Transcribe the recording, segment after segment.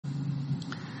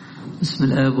بسم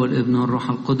الآب والابن والروح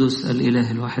القدس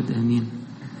الإله الواحد آمين.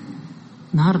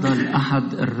 النهاردة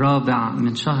الأحد الرابع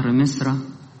من شهر مصر،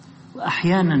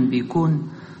 وأحيانا بيكون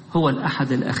هو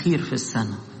الأحد الأخير في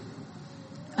السنة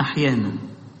أحيانا،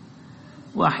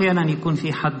 وأحيانا يكون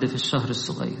في حد في الشهر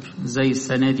الصغير زي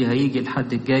السنة دي هيجي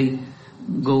الحد الجاي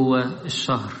جوه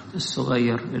الشهر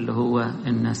الصغير اللي هو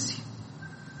الناسي.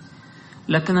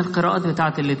 لكن القراءات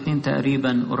بتاعت الاتنين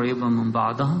تقريبا قريبة من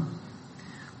بعضها،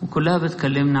 وكلها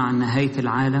بتكلمنا عن نهاية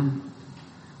العالم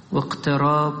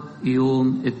واقتراب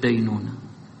يوم الدينونة.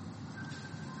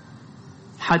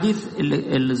 الحديث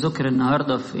اللي ذكر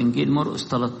النهاردة في إنجيل مرقس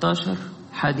 13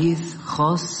 حديث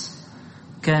خاص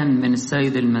كان من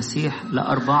السيد المسيح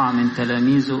ل4 من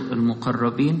تلاميذه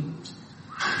المقربين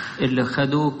اللي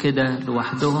خدوه كده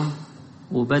لوحدهم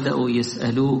وبدأوا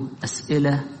يسألوه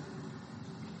أسئلة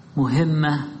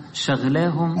مهمة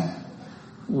شغلاهم،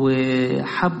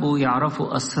 وحبوا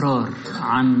يعرفوا أسرار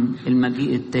عن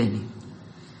المجيء الثاني.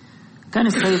 كان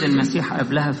السيد المسيح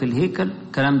قبلها في الهيكل،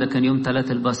 الكلام ده كان يوم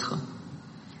 3 البصخة،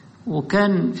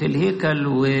 وكان في الهيكل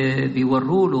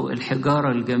وبيوروا له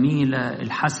الحجارة الجميلة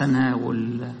الحسنة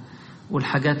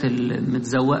والحاجات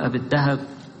المتزوقة بالذهب.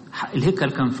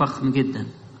 الهيكل كان فخم جدا،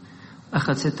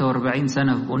 أخذ 46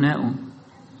 سنة في بنائه،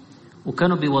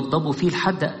 وكانوا بيوضبوا فيه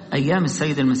لحد أيام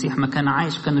السيد المسيح ما كان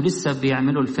عايش، كانوا لسه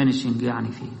بيعملوا الفينيشنج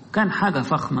يعني فيه، كان حاجة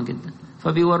فخمة جدا.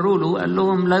 فبيوروا له قال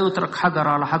لهم لا يترك حجر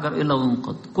على حجر إلا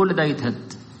وينقض، كل ده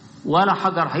يتهد ولا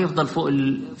حجر هيفضل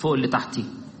فوق اللي تحتيه.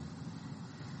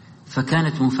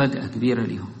 فكانت مفاجأة كبيرة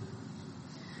ليهم.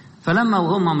 فلما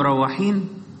وهم مروحين،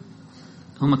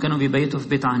 هم كانوا بيبيتوا في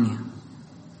بيت عنيا،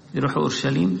 يروحوا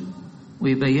أورشليم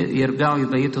ويرجعوا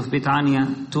يبيتوا في بيت عنيا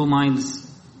 2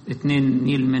 مايلز 2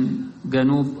 ميل من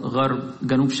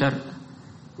جنوب شرق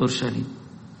أورشليم.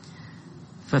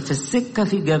 ففي السكة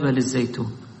في جبل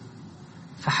الزيتون،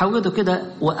 فحودوا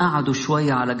كده وقعدوا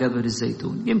شوية على جبل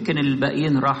الزيتون. يمكن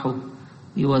الباقيين راحوا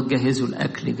يجهزوا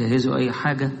الأكل، يجهزوا أي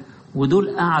حاجة،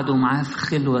 ودول قعدوا معاه في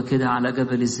خلوة كده على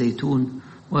جبل الزيتون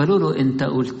وقالوا له أنت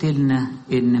قلت لنا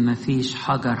إن مفيش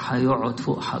حجر هيقعد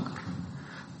فوق حجر،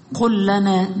 قل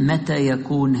لنا متى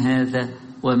يكون هذا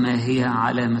وما هي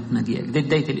علامة مجيئك. دي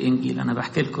بداية الإنجيل، أنا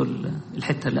بحكي لكم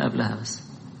الحتة اللي قبلها بس.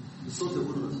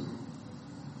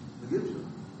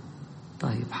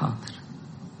 طيب حاضر.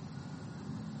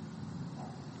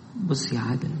 بص يا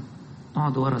عادل،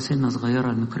 اقعد ورا سنة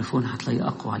صغيرة، الميكروفون هتلاقي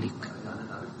أقوى عليك.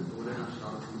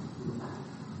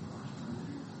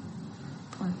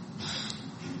 طيب.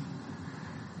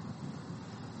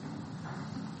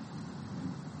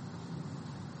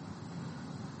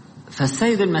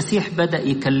 فالسيد المسيح بدأ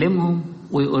يكلمهم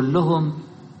ويقول لهم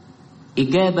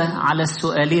إجابة على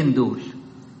السؤالين دول: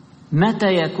 متى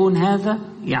يكون هذا،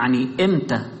 يعني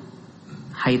إمتى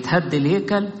هيتهد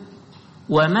الهيكل،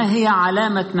 وما هي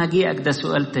علامة مجيئك، ده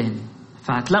سؤال تاني.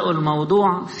 فهتلاقوا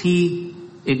الموضوع فيه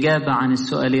إجابة عن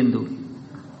السؤالين دول.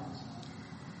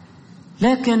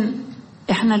 لكن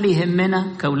إحنا اللي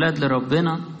يهمنا كأولاد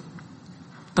لربنا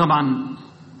طبعا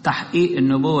تحقيق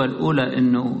النبوة الأولى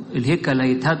إنه الهيكل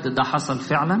هيتهد، ده حصل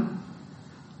فعلا،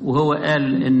 وهو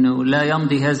قال إنه لا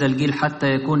يمضي هذا الجيل حتى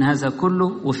يكون هذا كله،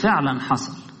 وفعلا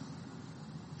حصل،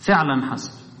 فعلا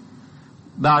حصل.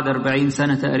 بعد 40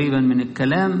 سنة تقريبا من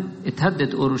الكلام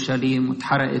اتهدت أورشليم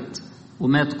واتحرقت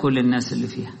ومات كل الناس اللي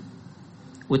فيها،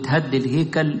 واتهد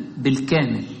الهيكل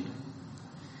بالكامل.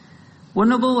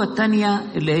 والنبوة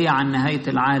الثانية اللي هي عن نهاية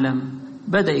العالم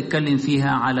بدأ يتكلم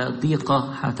فيها على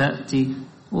ضيقة هتأتي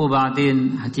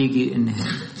وبعدين هتيجي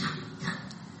النهاية.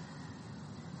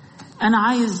 أنا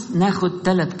عايز ناخد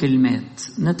 3 كلمات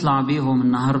نطلع بيهم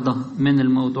النهاردة من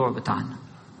الموضوع بتاعنا.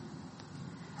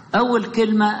 أول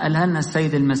كلمة قالها لنا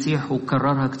السيد المسيح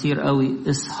وكررها كتير قوي: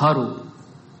 اسهروا.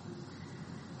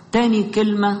 تاني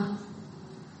كلمة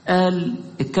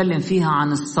اتكلم فيها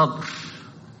عن الصبر،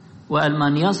 وقال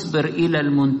من يصبر إلى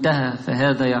المنتهى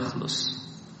فهذا يخلص.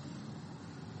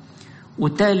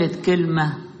 وثالث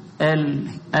كلمة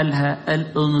قالها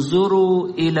انظروا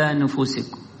إلى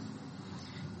نفوسكم.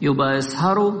 يبقى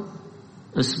اسهروا،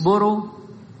 اصبروا،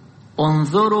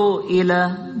 انظروا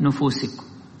إلى نفوسكم،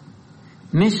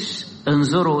 مش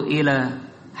انظروا إلى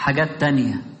حاجات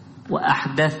تانية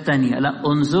وأحداث تانية، لا،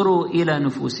 انظروا إلى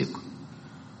نفوسكم.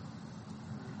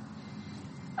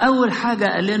 أول حاجة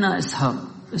قال لنا اسهروا.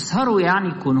 اسهروا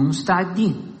يعني كونوا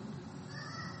مستعدين.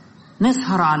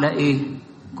 نسهر على إيه؟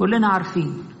 كلنا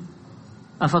عارفين.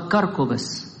 أفكركم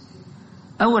بس،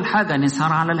 أول حاجة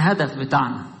نسهر على الهدف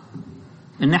بتاعنا،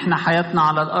 إن إحنا حياتنا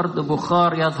على الأرض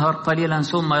بخار يظهر قليلا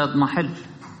ثم يضمحل.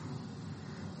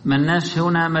 ملناش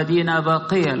هنا مدينة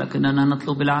باقية، لكننا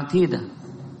نطلب العتيدة.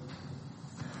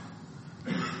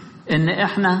 إن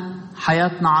إحنا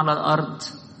حياتنا على الأرض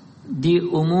دي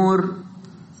أمور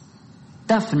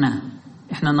تفنى.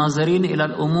 احنا ناظرين إلى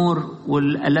الأمور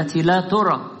التي لا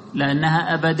ترى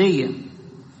لأنها أبدية،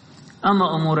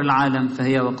 أما أمور العالم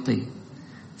فهي وقتية.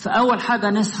 فأول حاجة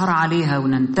نسهر عليها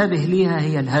وننتبه ليها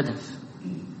هي الهدف.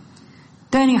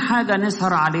 تاني حاجة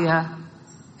نسهر عليها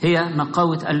هي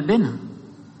نقاوة قلبنا،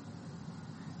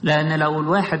 لأن لو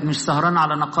الواحد مش سهران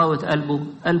على نقاوة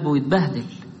قلبه يتبهدل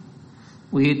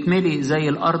ويتملي زي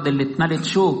الأرض اللي اتملت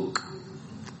شوك،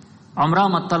 عمرها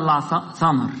ما تطلع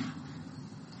ثمر.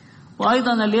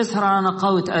 وأيضا اللي يسهر على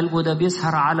نقاوة قلبه ده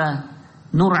بيسهر على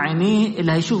نور عينيه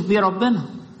اللي هيشوف بيه ربنا.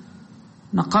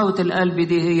 نقاوة القلب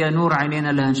دي هي نور عينينا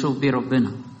اللي هنشوف بيه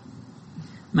ربنا.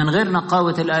 من غير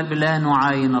نقاوة القلب لا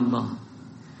نعاين الله.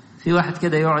 في واحد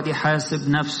كده يقعد يحاسب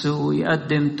نفسه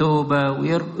ويقدم توبة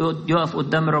ويقف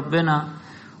قدام ربنا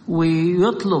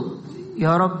ويطلب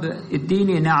يا رب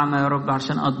اديني نعمة يا رب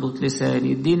عشان أضبط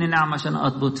لساني، اديني نعمة عشان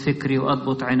أضبط فكري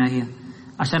وأضبط عيني،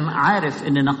 عشان عارف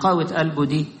ان نقاوة قلبه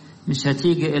دي مش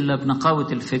هتيجي إلا بنقاوة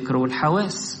الفكر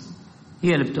والحواس،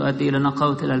 هي اللي بتؤدي إلى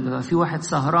نقاوة القلب. في واحد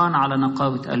سهران على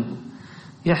نقاوة قلبه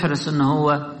يحرص ان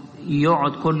هو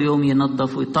يقعد كل يوم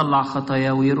ينظف ويطلع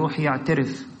خطايا ويروح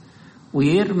يعترف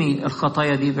ويرمي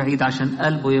الخطايا دي بعيد عشان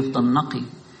قلبه يفضل نقي، ما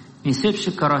يسيبش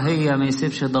كراهية، ما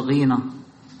يسيبش ضغينة،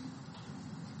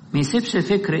 ما يسيبش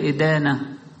فكر إدانة.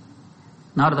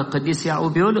 النهارده القديس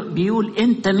يعقوب بيقول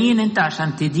انت مين انت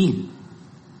عشان تدين؟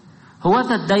 هو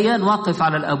ده الديان واقف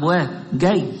على الأبواب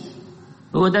جاي،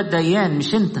 هو ده الديان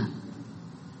مش انت.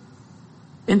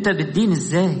 انت بتدين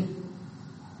ازاي؟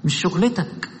 مش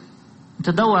شغلتك. انت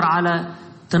دور على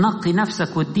تنقي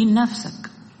نفسك وتدين نفسك،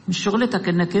 مش شغلتك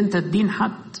انك انت تدين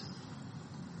حد.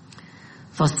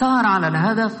 فالسهر على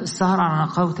الهدف، السهر على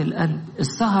نقاوة القلب،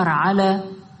 السهر على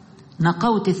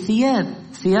نقاوة الثياب،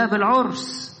 ثياب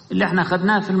العرس اللي احنا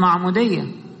خدناها في المعمودية.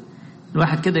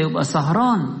 الواحد كده يبقى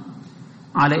سهران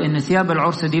على ان ثياب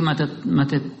العرس دي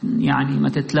ما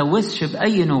تتلوثش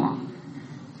بأي نوع.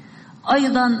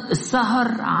 ايضا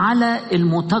السهر على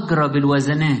المتجرة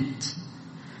بالوزنات.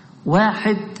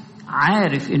 واحد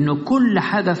عارف انه كل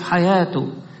حاجة في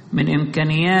حياته من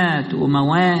امكانيات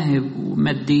ومواهب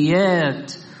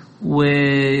وماديات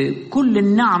وكل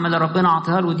النعم اللي ربنا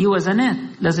عطاها له دي وزنات،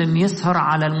 لازم يسهر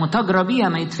على المتجرة بيها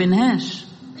ما يدفنهاش.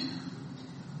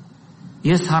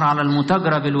 يسهر على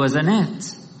المتجرة بالوزنات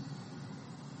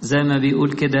زي ما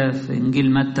بيقول كده في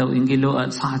إنجيل متى وإنجيل لوقا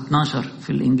اصحاح 12 في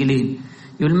الإنجيلين،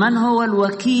 يقول من هو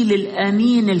الوكيل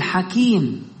الأمين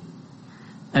الحكيم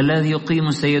الذي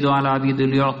يقيم سيده على عبيده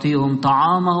ليعطيهم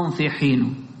طعامهم في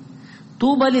حينه.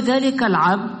 طوبى لذلك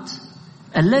العبد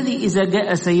الذي إذا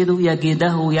جاء سيده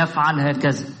يجده يفعل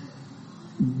هكذا.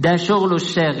 ده شغله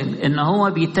الشاغل، إن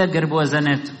هو بيتاجر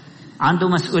بوزناته، عنده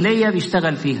مسؤولية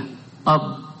بيشتغل فيها،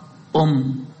 أب،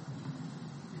 أم،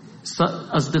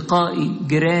 أصدقائي،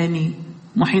 جيراني،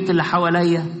 محيط اللي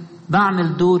حواليا،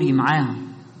 بعمل دوري معاهم.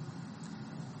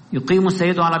 يقيم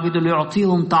سيده على عبيده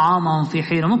ليعطيهم طعامهم في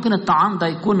حينه. ممكن الطعام ده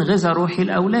يكون غذاء روحي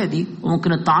لأولادي،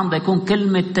 وممكن الطعام ده يكون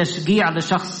كلمة تشجيع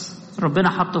لشخص ربنا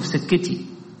حطه في سكتي،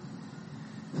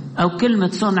 أو كلمة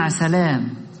صنع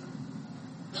سلام،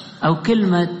 أو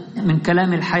كلمة من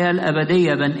كلام الحياة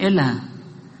الأبدية بنقلها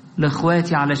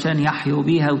لإخواتي علشان يحيوا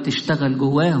بيها وتشتغل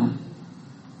جواهم.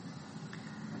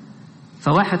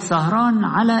 فواحد سهران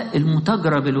على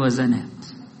المتجرة بالوزنات.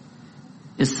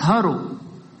 اسهروا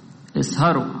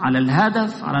على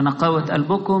الهدف، على نقاوة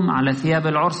قلبكم، على ثياب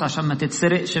العرس عشان ما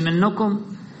تتسرقش منكم،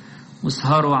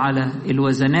 واسهروا على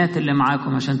الوزنات اللي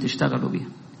معاكم عشان تشتغلوا بيها.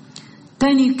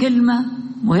 تاني كلمة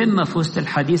مهمة في وسط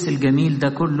الحديث الجميل ده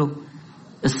كله،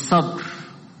 الصبر.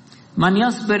 من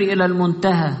يصبر إلى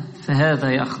المنتهى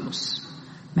فهذا يخلص.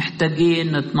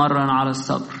 محتاجين نتمرن على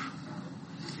الصبر.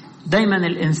 دايما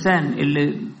الإنسان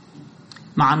اللي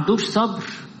ما عندوش صبر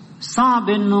صعب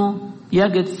إنه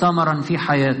يجد ثمرا في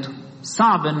حياته،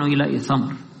 صعب إنه يلاقي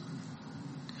ثمر.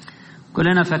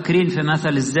 كلنا فاكرين في مثل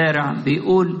الزارع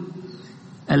بيقول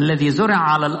الذي زرع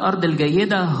على الأرض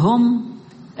الجيدة هم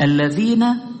الذين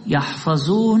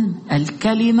يحفظون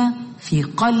الكلمة في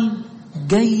قلب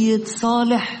جيد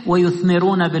صالح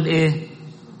ويثمرون بالإيه؟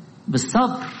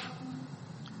 بالصبر.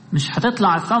 مش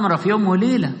هتطلع الثمرة في يوم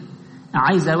وليلة،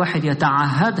 عايزة واحد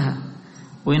يتعهدها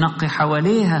وينقي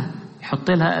حواليها،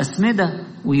 يحط لها أسمدة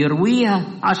ويرويها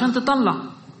عشان تطلع.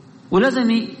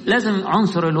 ولازم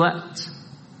عنصر الوقت،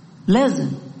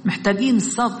 لازم محتاجين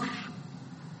الصبر.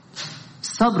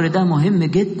 الصبر ده مهم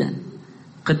جدا.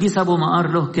 قديس أبو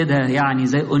مقار له كده يعني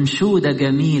زي أنشودة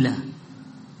جميلة،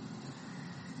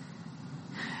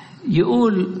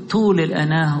 يقول طول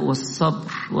الأناه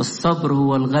والصبر، والصبر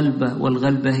هو الغلبة،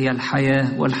 والغلبة هي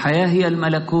الحياة، والحياة هي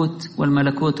الملكوت،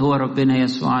 والملكوت هو ربنا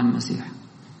يسوع المسيح.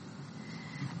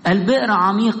 البئر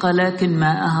عميقة لكن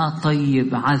ماءها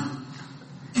طيب عذب،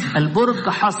 البرج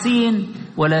حصين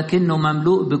ولكنه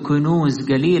مملوء بكنوز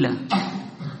جليلة،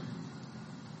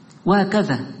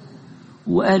 وهكذا.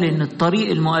 وقال إن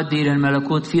الطريق المؤدي إلى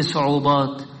الملكوت فيه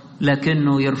صعوبات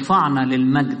لكنه يرفعنا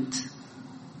للمجد.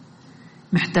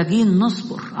 محتاجين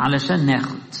نصبر علشان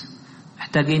ناخد،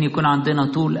 محتاجين يكون عندنا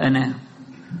طول أناة.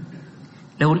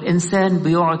 لو الإنسان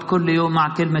بيقعد كل يوم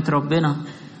مع كلمة ربنا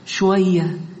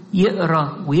شوية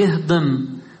يقرأ ويهضم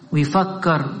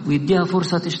ويفكر ويديها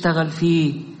فرصة تشتغل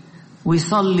فيه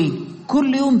ويصلي،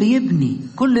 كل يوم بيبني،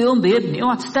 كل يوم بيبني.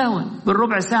 اوعى تستهون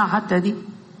بالربع ساعة حتى دي،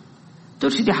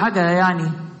 تقولش دي حاجة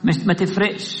يعني ما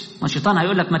تفرقش، ما الشيطان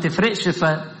هيقول لك ما تفرقش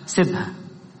فسيبها.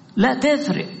 لا،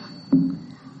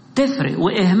 تفرق،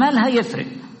 وإهمالها يفرق.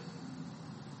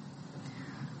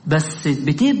 بس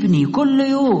بتبني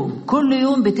كل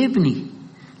يوم بتبني،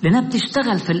 لأنها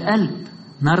بتشتغل في القلب.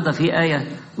 النهاردة في آية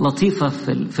لطيفة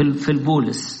في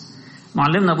البولس،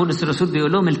 معلمنا بولس الرسول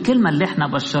بيقول لهم الكلمة اللي احنا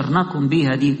بشرناكم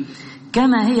بيها دي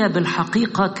كما هي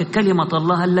بالحقيقة ككلمة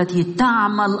الله التي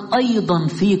تعمل أيضا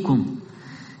فيكم.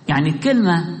 يعني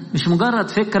الكلمة مش مجرد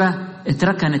فكرة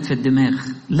اتركنت في الدماغ،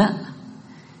 لا،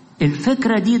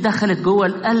 الفكرة دي دخلت جوه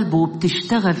القلب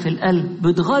وبتشتغل في القلب،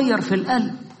 بتغير في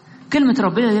القلب. كلمة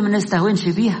ربنا دي ما نستهونش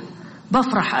بيها.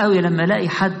 بفرح قوي لما الاقي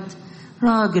حد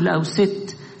راجل او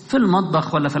ست في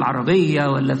المطبخ ولا في العربية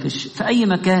ولا في اي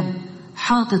مكان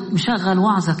حاطط مشغل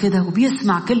وعظة كده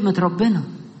وبيسمع كلمة ربنا.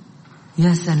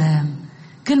 يا سلام،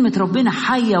 كلمة ربنا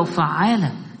حية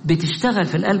وفعالة بتشتغل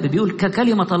في القلب. بيقول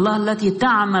ككلمة الله التي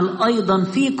تعمل أيضا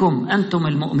فيكم أنتم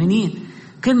المؤمنين.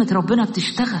 كلمة ربنا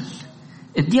بتشتغل،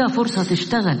 اديها فرصة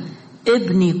تشتغل.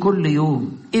 ابني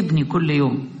كل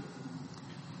يوم.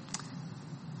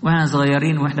 واحنا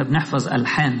صغيرين واحنا بنحفظ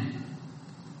ألحان،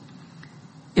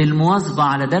 المواظبة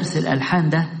على درس الألحان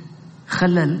ده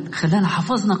خلانا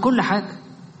حفظنا كل حاجة.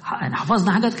 يعني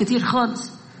حفظنا حاجات كتير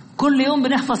خالص. كل يوم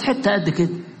بنحفظ حتة قد كده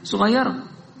صغيرة،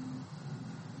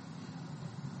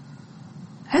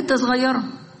 حتة صغيرة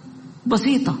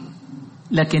بسيطة.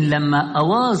 لكن لما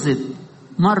أواظب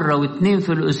مرة واتنين في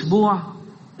الأسبوع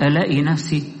ألاقي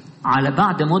نفسي على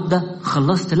بعد مدة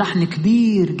خلصت لحن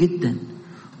كبير جدا.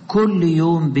 كل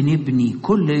يوم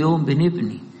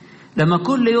بنبني. لما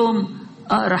كل يوم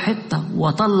أقرأ حتة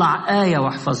وأطلع آية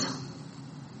وأحفظها،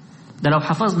 ده لو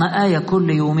حفظنا آية كل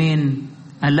يومين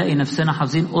هنلاقي نفسنا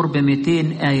حافظين قرب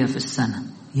 200 آية في السنة.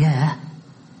 ياه،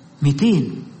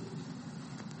 200.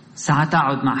 ساعات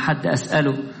أقعد مع حد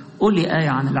أسأله قول لي آية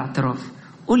عن الاعتراف،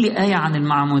 قول لي آية عن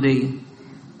المعمودية،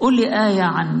 قول لي آية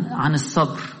عن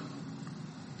الصبر،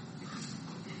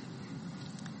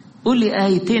 قول لي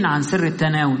آيتين عن سر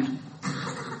التناول.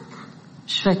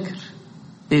 مش فاكر.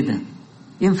 ايه ده؟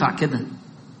 ينفع كده؟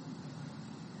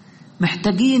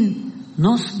 محتاجين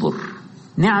نصبر،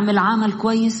 نعمل عمل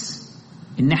كويس،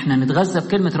 ان احنا نتغذى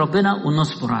بكلمة ربنا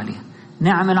ونصبر عليها،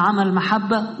 نعمل عمل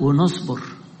محبة ونصبر.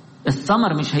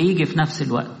 الثمر مش هيجي في نفس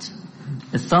الوقت،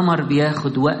 الثمر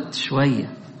بياخد وقت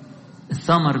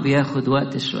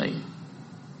شوية.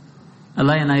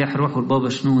 الله ينايح روحه البابا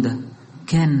شنودة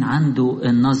كان عنده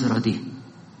النظرة دي.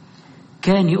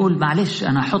 كان يقول معلش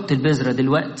أنا أحط البذرة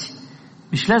دلوقتي،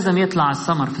 مش لازم يطلع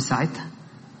الثمر في ساعتها،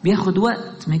 بياخد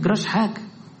وقت، ما يجراش حاجة.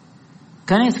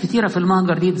 كنايس كتيرة في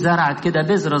المهجر دي اتزرعت كده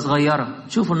بذرة صغيرة،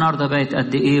 شوفوا النهاردة بقت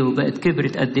قد إيه، وبقت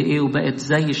كبرت قد إيه، وبقت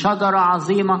زي شجرة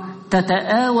عظيمة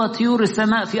تتآوى طيور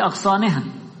السماء في أغصانها.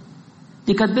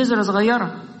 دي كانت بذرة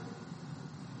صغيرة.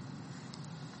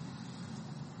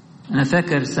 أنا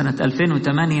فاكر سنة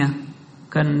 2008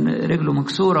 كان رجله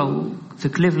مكسورة في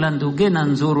كليفلاند، وجينا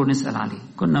نزوره ونسأل عليه.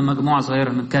 كنا مجموعة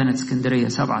صغيرة من كانت اسكندرية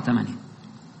 7-8.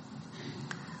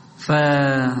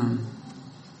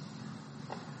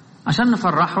 عشان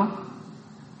نفرحه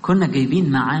كنا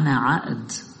جايبين معانا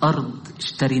عقد أرض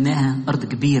اشتريناها، أرض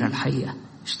كبيرة الحقيقة،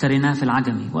 اشتريناها في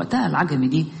العجمي. وقتها العجمي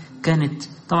دي كانت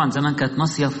طبعا زمان كانت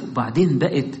مصيف، وبعدين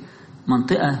بقت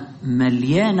منطقة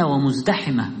مليانة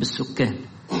ومزدحمة بالسكان.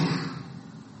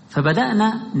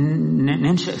 فبدأنا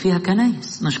ننشأ فيها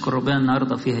كنايس، نشكر ربنا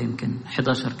النهاردة فيها يمكن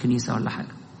 11 كنيسة ولا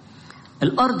حاجة.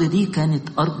 الأرض دي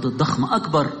كانت أرض ضخمة،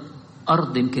 أكبر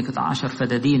أرض يمكن كانت 10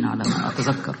 فدادين على ما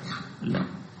أتذكر. لا،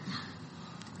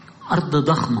 أرض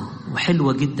ضخمة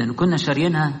وحلوة جدا، وكنا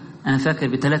شاريينها أنا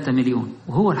فاكر ب3 مليون.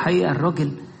 وهو الحقيقة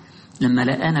الراجل لما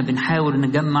لقانا بنحاول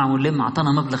نجمع ونلم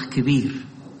عطانا مبلغ كبير.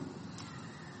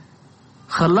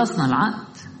 خلصنا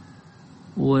العقد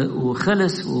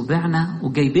وخلص وبعنا،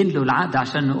 وجايبين له العقد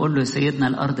عشان نقول له يا سيدنا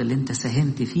الأرض اللي انت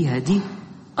ساهمت فيها دي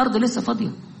أرض لسه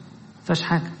فاضية فاش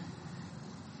حاجة،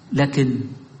 لكن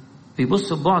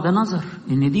بيبصوا ببعد نظر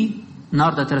إن دي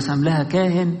النهاردة ترسم لها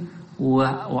كاهن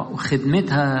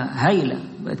وخدمتها هايلة،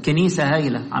 بقت كنيسة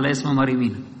هايلة على اسم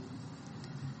مريمينا.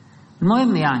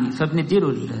 المهم يعني فبنديله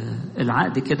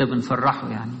العقد كده بنفرحه،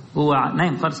 يعني هو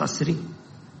نايم خالص على السرير،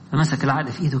 فمسك العقد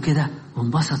في ايده كده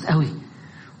وانبسط قوي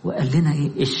وقال لنا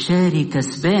ايه؟ الشاري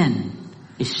كسبان،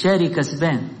 الشاري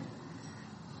كسبان،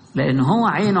 لان هو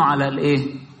عينه على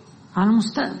الايه؟ على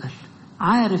المستقبل،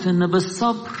 عارف ان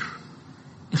بالصبر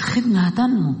الخدمة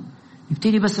هتنمو.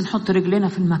 نبتدي بس نحط رجلنا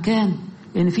في المكان،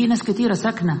 لان في ناس كتيرة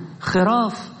ساكنة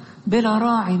خراف بلا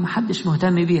راعي، محدش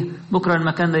مهتم بيها. بكرة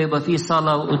المكان ده يبقى فيه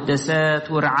صلاة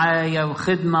وقداسات ورعاية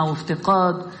وخدمة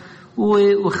وافتقاد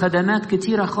وخدمات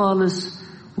كتيرة خالص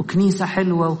وكنيسة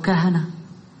حلوة وكهنة.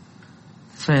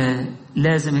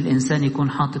 فلازم الإنسان يكون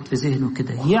حاطط في ذهنه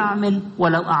كده، يعمل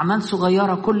ولو أعمال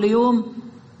صغيرة كل يوم،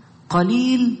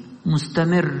 قليل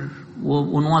مستمر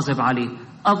ونواظب عليه،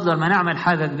 أفضل ما نعمل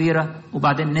حاجة كبيرة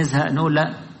وبعدين نزهق نقول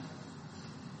لا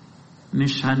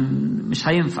مش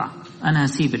هينفع، أنا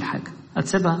هسيب الحاجة.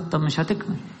 هتسيبها؟ طب مش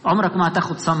هتكمل، عمرك ما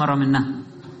هتاخد ثمرة منها.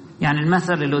 يعني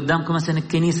المثل اللي قدامكم مثلا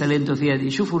الكنيسة اللي انتوا فيها دي،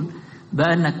 شوفوا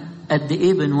بقالنا قد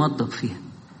ايه بنوظف فيها،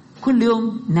 كل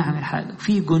يوم نعمل حاجة،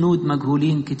 في جنود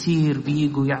مجهولين كتير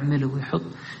بيجوا يعملوا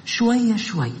ويحطوا، شوية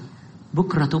شوية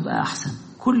بكرة تبقى أحسن.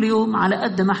 كل يوم على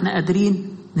قد ما احنا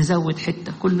قادرين نزود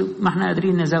حتة، كل ما احنا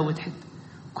قادرين نزود حتة،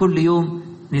 كل يوم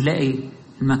نلاقي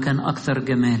المكان أكثر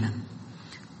جمالا.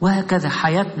 وهكذا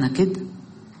حياتنا كده،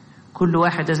 كل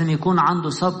واحد لازم يكون عنده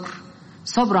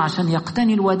صبر عشان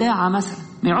يقتني الوداعة مثلا.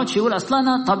 ما يقعدش يقول أصلا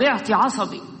أنا طبيعتي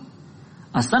عصبي،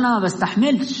 أصلا أنا ما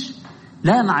بستحملش،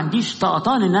 لا ما عنديش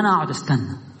طاقتان إن أنا أقعد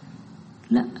استنى.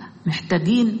 لا،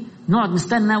 محتاجين نقعد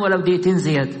نستنى ولو دقيقتين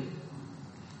زيادة،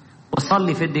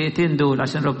 وصلي في الدقيقتين دول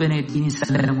عشان ربنا يديني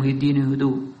سلام ويديني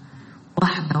هدوء.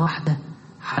 واحدة واحدة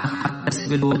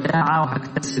هكتسب الوداعة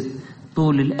وهكتسب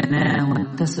طول الأناة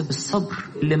وهكتسب الصبر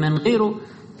اللي من غيره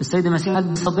السيد المسيح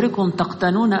قال بصبركم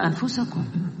تقتنون أنفسكم.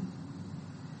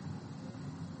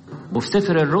 وفي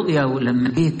سفر الرؤيا ولما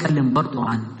جه يتكلم برضو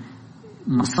عن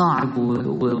مصاعب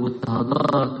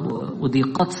واضطهادات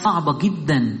وضيقات صعبة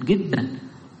جدا جدا،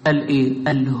 قال ايه؟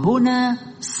 قال هنا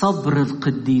صبر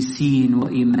القديسين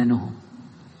وإيمانهم.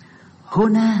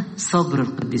 هنا صبر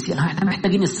القديسين. احنا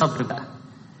محتاجين الصبر بقى.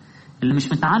 اللي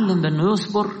مش متعلم بأنه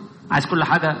يصبر، عايز كل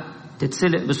حاجة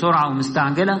تتسلق بسرعة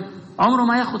ومستعجلة، عمره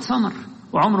ما ياخد ثمر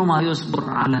وعمره ما يصبر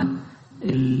على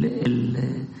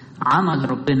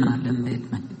عمل ربنا لما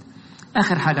يتمجد.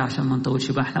 آخر حاجة عشان ما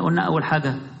نطولش بقى، احنا قلنا أول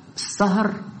حاجة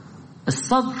السهر،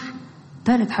 الصبر.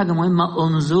 ثالث حاجة مهمة،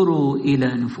 انظروا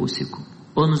إلى نفوسكم.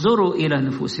 انظروا إلى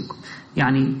نفوسكم،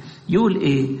 يعني يقول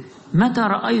إيه؟ متى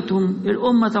رأيتم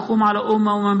الأمة تقوم على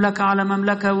أمة ومملكة على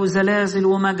مملكة وزلازل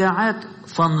ومجاعات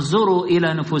فانظروا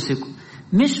إلى نفوسكم.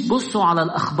 مش بصوا على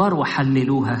الأخبار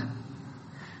وحللوها،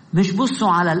 مش بصوا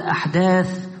على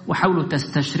الأحداث وحاولوا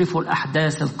تستشرفوا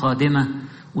الأحداث القادمة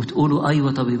وتقولوا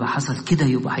أيوة طب يبقى حصل كده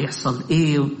يبقى هيحصل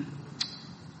إيه.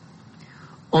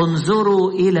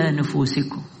 انظروا إلى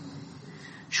نفوسكم،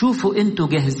 شوفوا أنتوا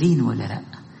جاهزين ولا لا،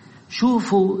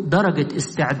 شوفوا درجة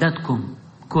استعدادكم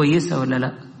كويسة ولا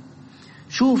لا،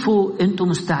 شوفوا أنتوا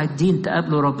مستعدين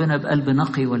تقابلوا ربنا بقلب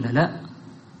نقي ولا لا.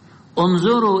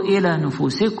 انظروا إلى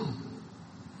نفوسكم،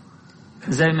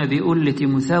 زي ما بيقول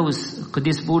لتيموثاوس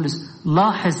القديس بولس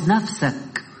لاحظ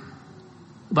نفسك.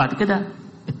 وبعد كده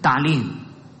التعليم،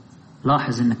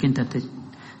 لاحظ انك انت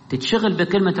تتشغل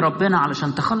بكلمة ربنا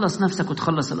علشان تخلص نفسك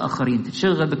وتخلص الآخرين،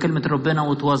 تتشغل بكلمة ربنا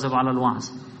وتواظب على الوعظ،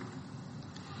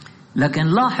 لكن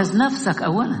لاحظ نفسك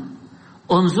أولا.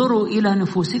 انظروا إلى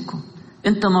نفوسكم،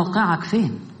 انت موقعك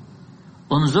فين؟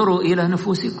 انظروا إلى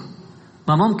نفوسكم.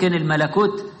 ما ممكن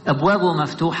الملكوت أبوابه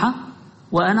مفتوحة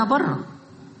وأنا بره،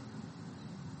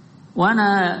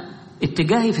 وأنا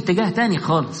اتجاهي في اتجاه تاني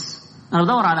خالص. أنا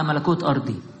بدور على ملكوت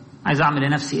أرضي، عايز أعمل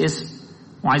لنفسي اسم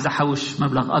وعايز أحوش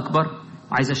مبلغ أكبر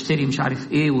وعايز أشتري مش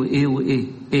عارف إيه وإيه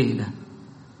وإيه. إيه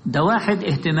ده واحد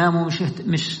اهتمامه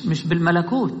مش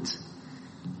بالملكوت.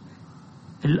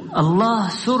 الله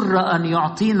سر أن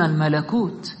يعطينا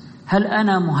الملكوت، هل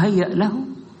أنا مهيأ له؟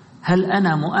 هل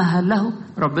أنا مؤهل له؟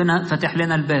 ربنا فتح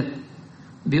لنا الباب،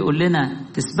 بيقول لنا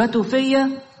تثبتوا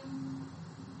فيا،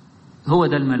 هو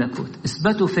ده الملكوت،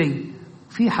 اثبتوا فيا.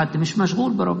 في حد مش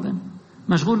مشغول بربنا،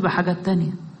 مشغول بحاجات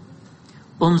تانية.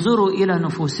 انظروا إلى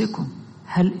نفوسكم،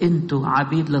 هل أنتوا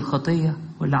عبيد للخطية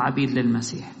ولا عبيد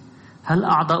للمسيح؟ هل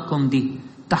أعضاءكم دي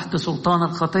تحت سلطان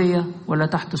الخطية ولا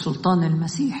تحت سلطان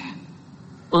المسيح؟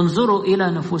 انظروا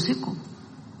إلى نفوسكم،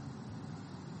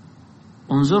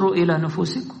 انظروا إلى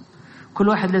نفوسكم. كل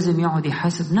واحد لازم يقعد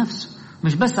يحاسب نفسه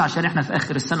مش بس عشان احنا في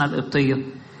آخر السنة القبطية،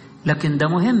 لكن ده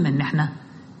مهم ان احنا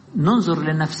ننظر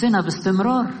لنفسنا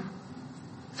باستمرار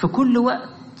في كل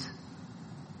وقت،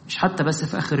 مش حتى بس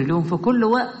في آخر اليوم، في كل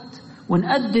وقت،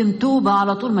 ونقدم توبة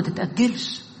على طول، ما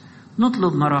تتأجلش.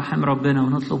 نطلب مراحم ربنا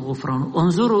ونطلب غفرانه.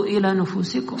 انظروا إلى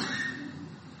نفوسكم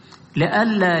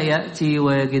لئلا يأتي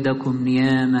ويجدكم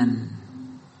نياما،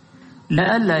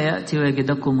 لئلا يأتي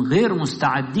ويجدكم غير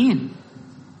مستعدين.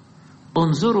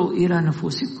 انظروا إلى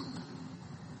نفوسكم.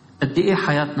 قد إيه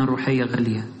حياتنا الروحية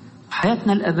غالية،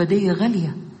 وحياتنا الأبدية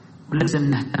غالية، ولازم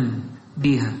نهتم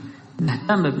بيها،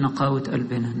 نهتم بنقاوة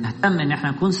قلبنا، نهتم إن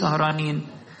احنا نكون سهرانين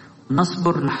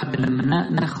ونصبر لحد لما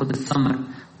ناخد الثمر،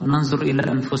 وننظر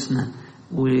إلى أنفسنا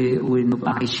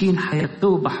ونبقى عايشين حياة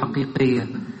توبة حقيقية،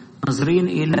 ناظرين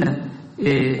إلى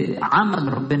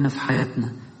عمل ربنا في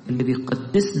حياتنا اللي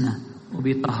بيقدسنا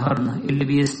وبيطهرنا، اللي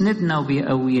بيسندنا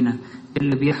وبيقوينا،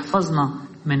 اللي بيحفظنا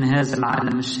من هذا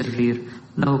العالم الشرير.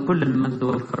 له كل المجد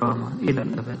والكرامة إلى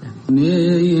الأبد.